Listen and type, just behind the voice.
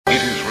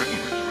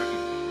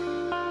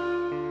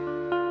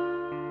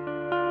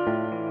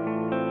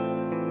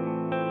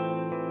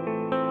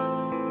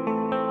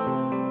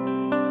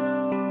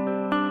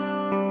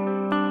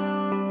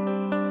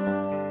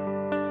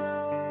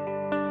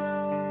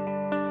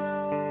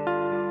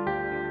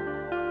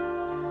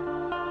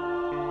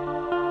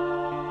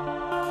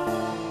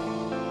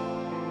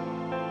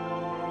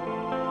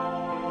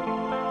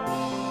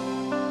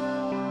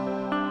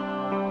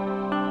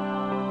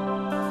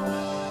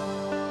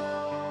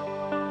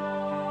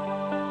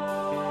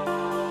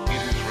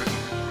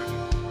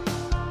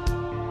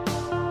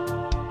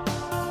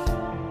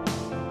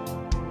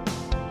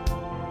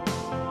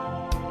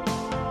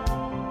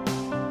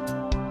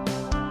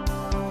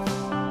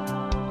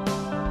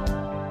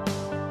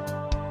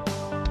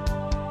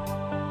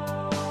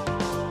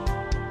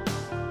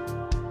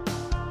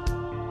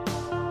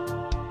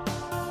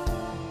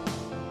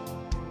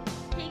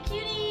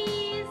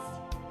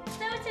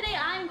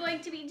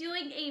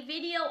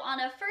on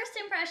a first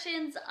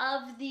impressions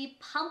of the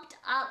Pumped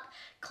Up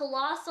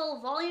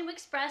Colossal Volume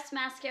Express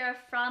Mascara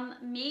from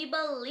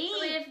Maybelline.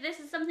 So if this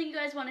is something you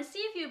guys want to see,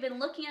 if you've been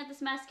looking at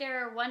this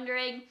mascara or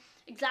wondering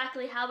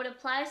exactly how it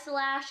applies to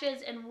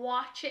lashes and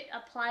watch it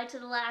apply to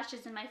the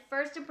lashes in my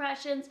first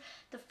impressions,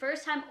 the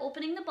first time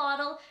opening the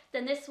bottle,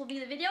 then this will be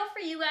the video for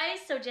you guys,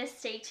 so just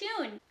stay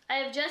tuned. I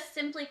have just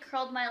simply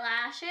curled my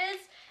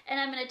lashes and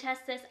I'm going to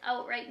test this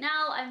out right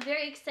now. I'm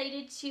very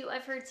excited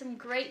I've heard some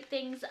great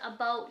things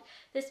about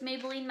this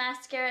Maybelline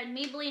mascara, and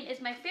Maybelline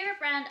is my favorite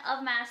brand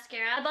of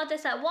mascara. I bought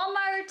this at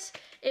Walmart.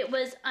 It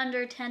was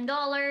under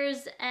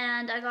 $10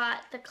 and I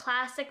got the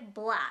classic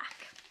black.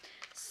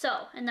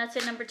 So, and that's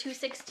at number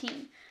 216.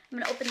 I'm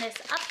going to open this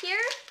up here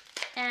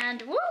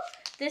and whoop!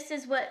 This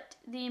is what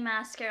the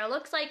mascara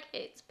looks like.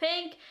 It's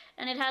pink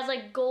and it has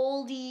like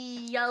goldy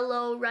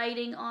yellow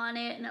writing on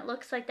it and it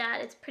looks like that.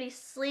 It's pretty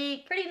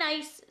sleek, pretty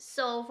nice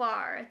so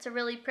far. It's a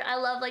really I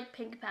love like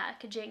pink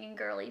packaging and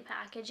girly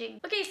packaging.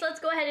 Okay, so let's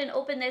go ahead and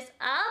open this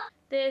up.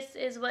 This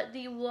is what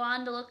the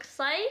wand looks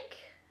like.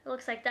 It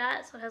looks like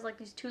that. So it has like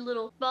these two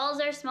little balls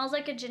there. Smells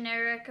like a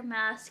generic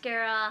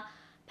mascara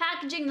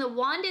packaging. The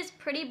wand is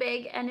pretty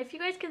big, and if you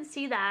guys can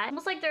see that,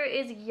 almost like there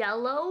is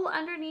yellow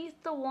underneath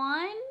the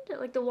wand.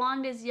 Like the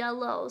wand is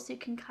yellow, so you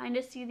can kind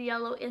of see the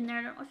yellow in there.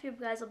 I don't know if you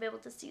guys will be able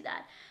to see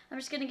that. I'm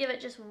just gonna give it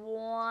just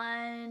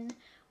one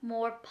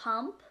more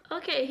pump.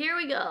 Okay, here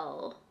we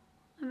go.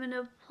 I'm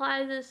gonna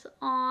apply this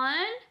on.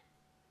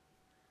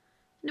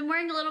 And I'm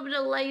wearing a little bit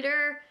of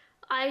lighter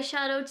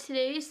eyeshadow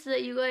today so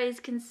that you guys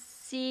can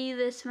see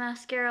this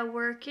mascara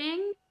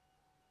working.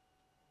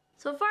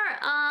 So far,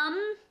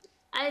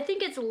 I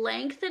think it's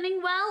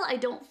lengthening well. I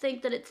don't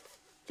think that it's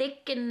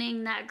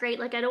thickening that great.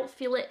 Like I don't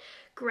feel it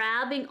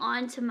grabbing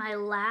onto my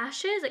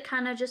lashes. It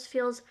kind of just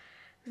feels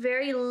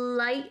very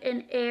light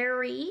and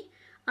airy.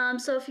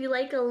 So if you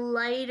like a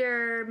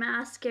lighter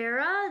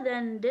mascara,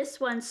 then this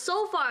one,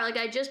 so far, like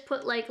I just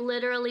put like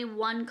literally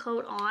one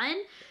coat on.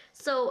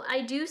 So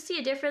I do see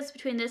a difference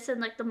between this and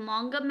like the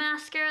Manga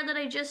mascara that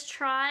I just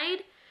tried.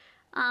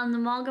 The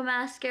Manga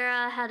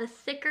mascara had a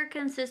thicker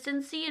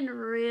consistency and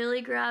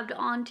really grabbed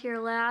onto your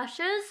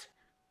lashes.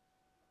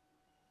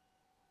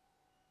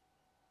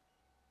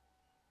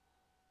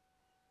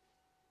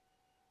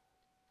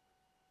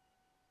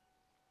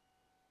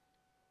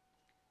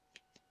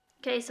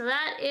 Okay, so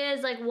that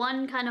is like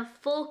one kind of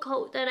full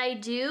coat that I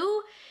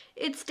do.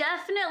 It's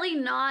definitely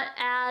not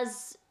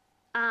as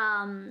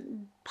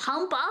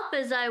pump up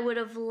as I would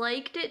have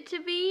liked it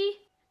to be.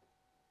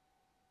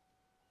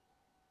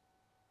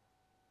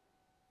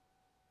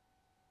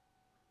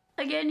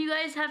 Again, you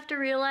guys have to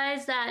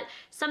realize that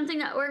something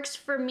that works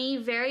for me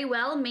very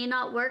well may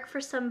not work for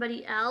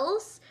somebody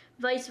else,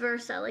 vice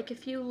versa. Like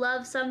if you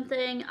love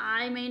something,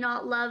 I may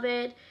not love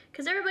it,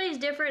 because everybody's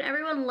different.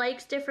 Everyone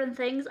likes different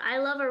things. I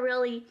love a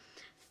really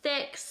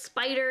thick,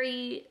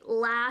 spidery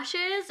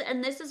lashes,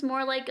 and this is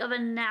more like of a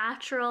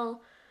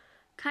natural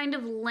kind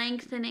of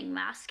lengthening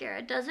mascara.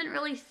 It doesn't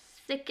really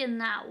thicken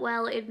that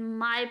well in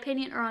my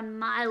opinion or on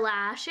my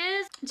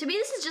lashes. To me,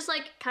 this is just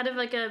like kind of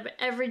like a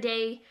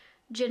everyday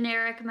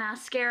generic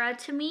mascara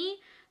to me.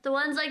 The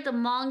ones like the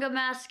Manga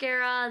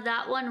mascara,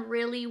 that one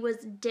really was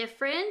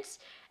different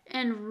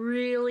and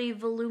really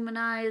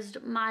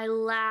voluminized my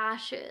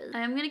lashes. I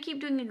am gonna keep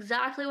doing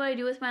exactly what I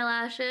do with my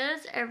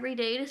lashes every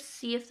day to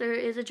see if there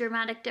is a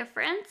dramatic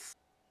difference.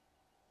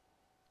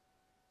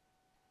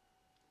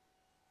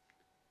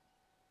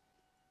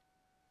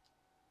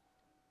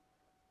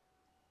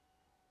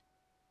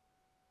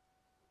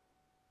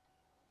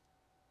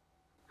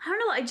 I don't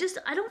know,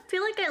 I don't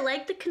feel like I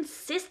like the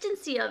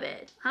consistency of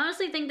it. I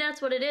honestly think that's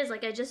what it is.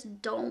 Like I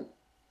just don't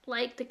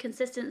like the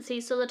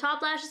consistency. So the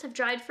top lashes have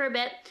dried for a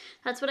bit.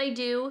 That's what I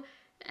do.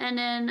 And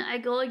then I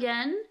go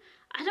again.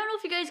 I don't know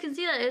if you guys can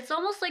see that. It's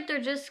almost like they're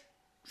just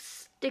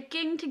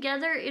sticking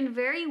together in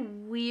very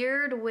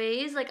weird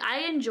ways. Like I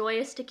enjoy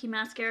a sticky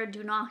mascara,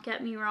 do not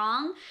get me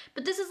wrong.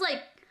 But this is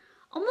like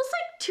almost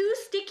like too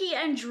sticky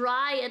and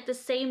dry at the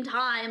same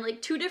time,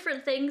 like two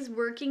different things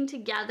working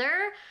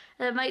together.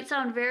 That might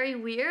sound very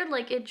weird,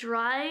 like it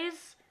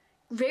dries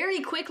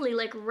very quickly,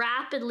 like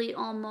rapidly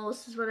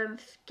almost is what I'm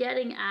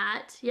getting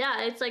at.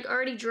 Yeah, it's like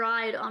already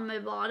dried on my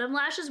bottom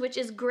lashes, which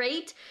is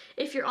great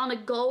if you're on a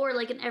go or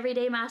like an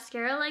everyday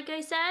mascara, like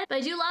I said. But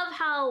I do love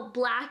how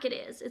black it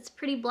is. It's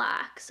pretty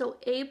black, so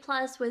A+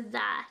 with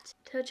that.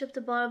 Touch up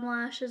the bottom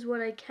lashes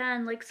what I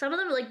can. Like some of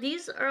them, like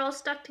these are all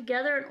stuck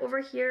together, and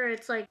over here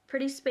it's like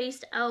pretty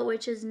spaced out,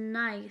 which is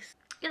nice.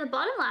 Yeah, the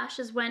bottom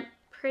lashes went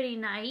pretty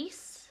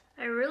nice.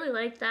 I really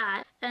like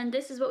that. And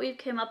this is what we've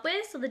came up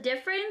with. So the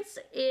difference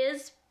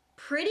is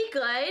pretty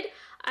good.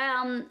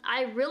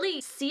 I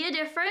really see a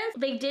difference.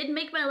 They did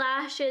make my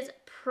lashes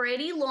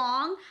pretty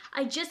long.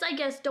 I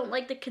guess don't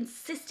like the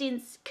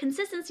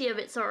consistency of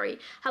it, sorry.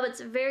 How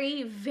it's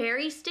very,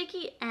 very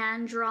sticky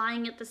and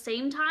drying at the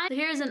same time. So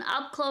here's an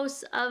up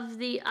close of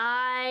the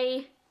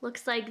eye.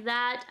 Looks like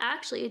that.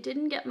 Actually, it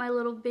didn't get my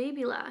little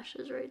baby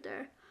lashes right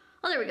there.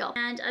 Oh, there we go.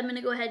 And I'm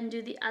gonna go ahead and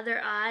do the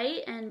other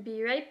eye and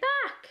be right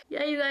back.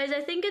 Yeah, you guys,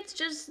 I think it's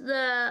just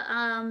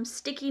the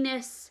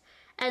stickiness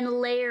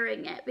and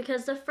layering it,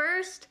 because the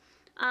first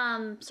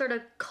sort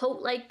of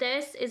coat like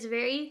this is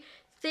very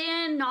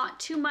thin, not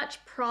too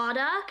much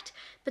product,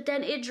 but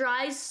then it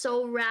dries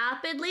so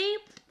rapidly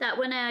that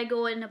when I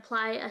go and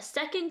apply a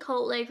second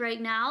coat like right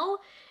now,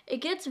 it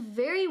gets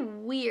very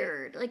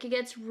weird. Like, it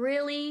gets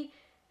really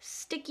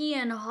sticky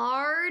and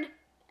hard,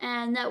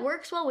 and that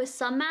works well with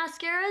some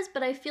mascaras,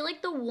 but I feel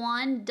like the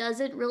wand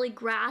doesn't really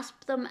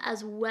grasp them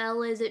as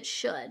well as it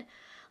should.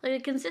 Like, the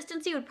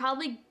consistency would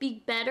probably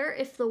be better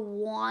if the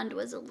wand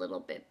was a little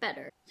bit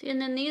better. See, and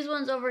then these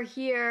ones over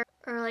here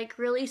are like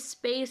really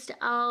spaced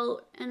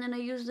out, and then I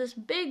use this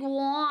big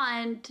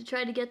wand to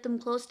try to get them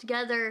close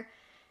together,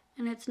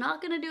 and it's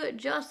not gonna do it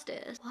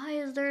justice. Why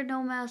is there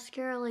no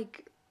mascara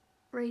like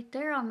right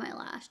there on my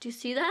lash? Do you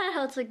see that?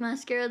 How it's like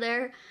mascara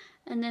there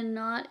and then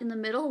not in the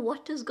middle?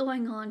 What is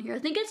going on here? I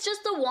think it's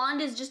just the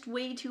wand is just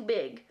way too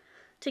big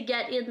to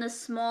get in the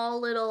small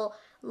little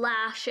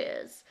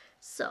lashes.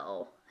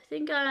 So I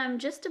think I'm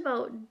just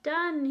about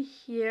done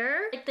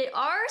here. Like, they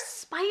are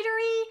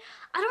spidery.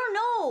 I don't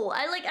know.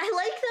 I like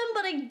them,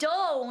 but I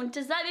don't.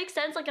 Does that make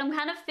sense? Like, I'm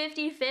kind of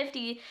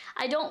 50-50.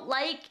 I don't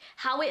like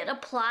how it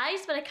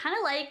applies, but I kind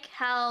of like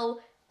how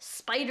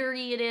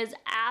spidery it is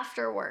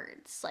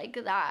afterwards, like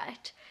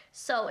that.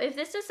 So if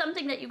this is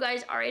something that you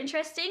guys are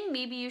interested in,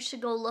 maybe you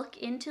should go look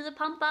into the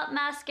Pump Up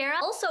mascara.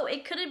 Also,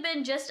 it could have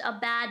been just a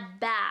bad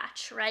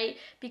batch, right?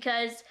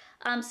 Because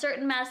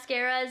certain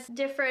mascaras,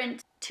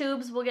 different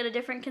tubes will get a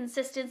different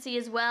consistency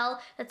as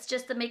well. That's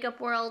just the makeup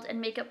world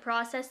and makeup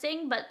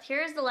processing. But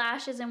here's the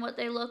lashes and what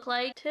they look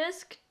like.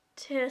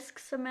 Tisk,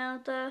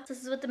 Samantha.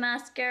 This is what the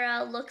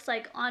mascara looks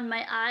like on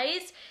my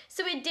eyes.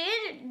 So it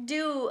did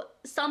do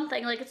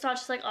something. Like, it's not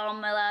just like, oh,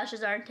 my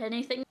lashes aren't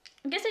anything.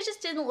 I guess I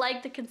just didn't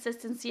like the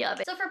consistency of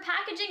it. So for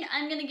packaging,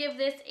 I'm gonna give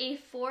this a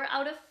 4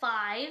 out of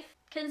 5.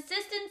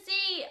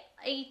 Consistency,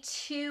 a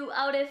 2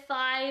 out of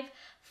 5.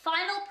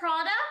 Final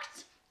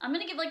product, I'm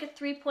gonna give like a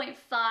 3.5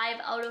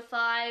 out of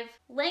 5.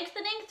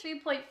 Lengthening,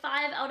 3.5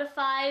 out of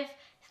 5.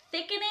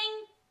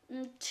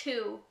 Thickening,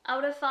 2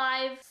 out of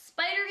 5.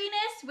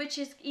 Spideriness, which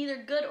is either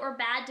good or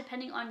bad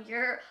depending on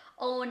your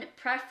own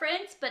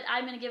preference, but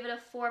I'm gonna give it a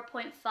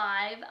 4.5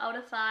 out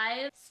of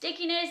 5.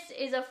 Stickiness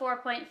is a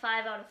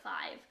 4.5 out of 5.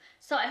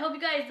 So I hope you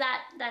guys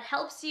that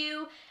helps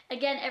you.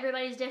 Again,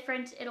 everybody's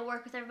different. It'll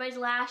work with everybody's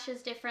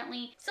lashes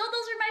differently. So those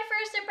are my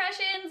first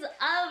impressions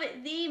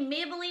of the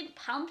Maybelline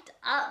Pumped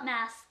Up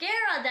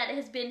Mascara that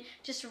has been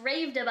just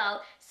raved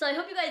about. So I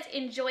hope you guys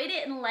enjoyed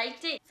it and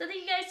liked it. So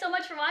thank you guys so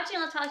much for watching.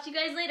 I'll talk to you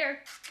guys later.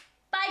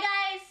 Bye,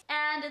 guys!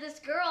 And this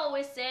girl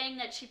was saying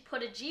that she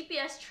put a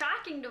GPS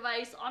tracking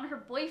device on her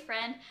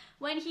boyfriend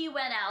when he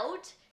went out